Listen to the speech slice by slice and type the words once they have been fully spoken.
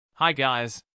Hi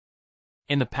guys.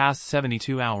 In the past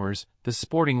 72 hours, the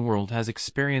sporting world has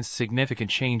experienced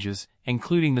significant changes,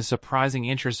 including the surprising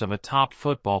interest of a top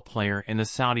football player in the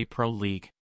Saudi Pro League.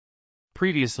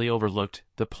 Previously overlooked,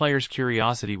 the player's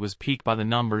curiosity was piqued by the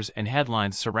numbers and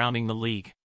headlines surrounding the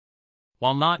league.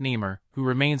 While not Neymar, who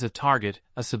remains a target,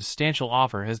 a substantial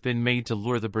offer has been made to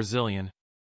lure the Brazilian.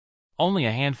 Only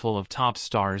a handful of top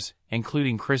stars,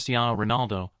 including Cristiano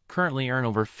Ronaldo, currently earn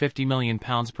over £50 million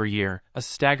per year, a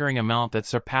staggering amount that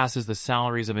surpasses the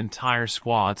salaries of entire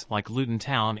squads like Luton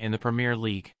Town in the Premier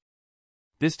League.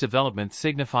 This development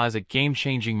signifies a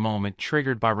game-changing moment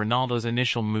triggered by Ronaldo's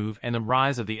initial move and the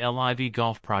rise of the LIV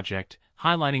Golf project,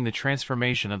 highlighting the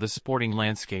transformation of the sporting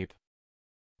landscape.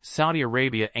 Saudi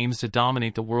Arabia aims to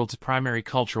dominate the world's primary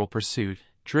cultural pursuit,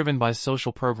 driven by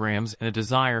social programs and a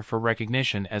desire for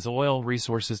recognition as oil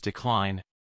resources decline.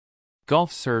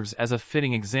 Golf serves as a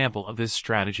fitting example of this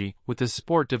strategy, with the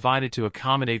sport divided to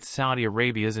accommodate Saudi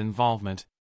Arabia's involvement.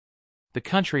 The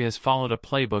country has followed a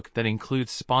playbook that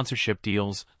includes sponsorship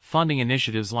deals, funding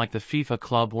initiatives like the FIFA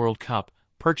Club World Cup,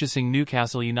 purchasing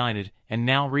Newcastle United, and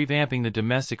now revamping the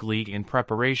domestic league in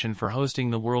preparation for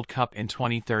hosting the World Cup in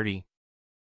 2030.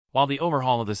 While the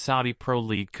overhaul of the Saudi Pro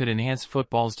League could enhance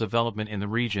football's development in the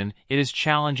region, it is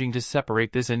challenging to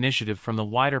separate this initiative from the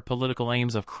wider political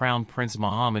aims of Crown Prince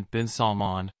Mohammed bin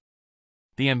Salman.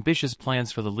 The ambitious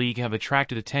plans for the league have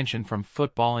attracted attention from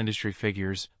football industry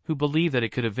figures, who believe that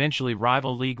it could eventually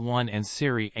rival League One and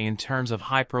Serie A in terms of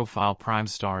high-profile prime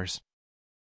stars.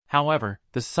 However,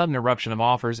 the sudden eruption of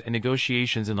offers and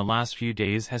negotiations in the last few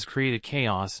days has created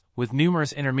chaos, with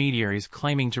numerous intermediaries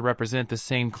claiming to represent the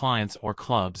same clients or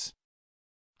clubs.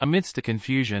 Amidst the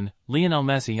confusion, Lionel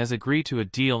Messi has agreed to a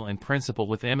deal in principle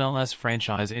with MLS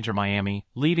franchise Inter Miami,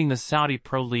 leading the Saudi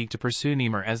Pro League to pursue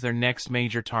Neymar as their next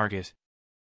major target.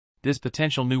 This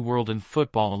potential new world in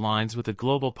football aligns with the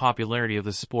global popularity of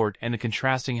the sport and the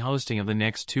contrasting hosting of the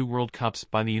next two World Cups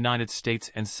by the United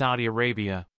States and Saudi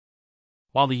Arabia.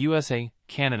 While the USA,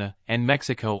 Canada, and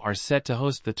Mexico are set to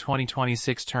host the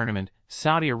 2026 tournament,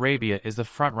 Saudi Arabia is the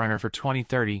frontrunner for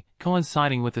 2030,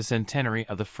 coinciding with the centenary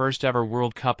of the first-ever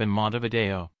World Cup in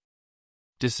Montevideo.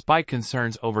 Despite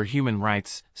concerns over human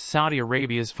rights, Saudi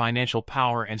Arabia's financial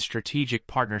power and strategic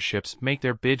partnerships make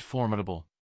their bid formidable.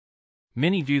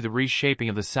 Many view the reshaping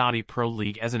of the Saudi Pro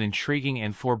League as an intriguing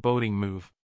and foreboding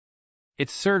move. It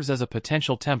serves as a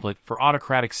potential template for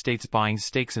autocratic states buying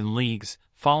stakes in leagues,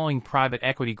 following private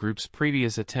equity groups'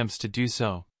 previous attempts to do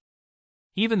so.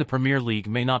 Even the Premier League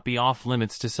may not be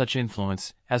off-limits to such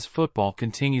influence, as football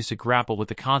continues to grapple with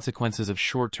the consequences of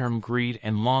short-term greed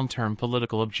and long-term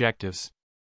political objectives.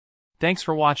 Thanks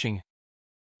for watching.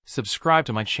 Subscribe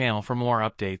to my channel for more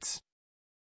updates.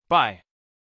 Bye.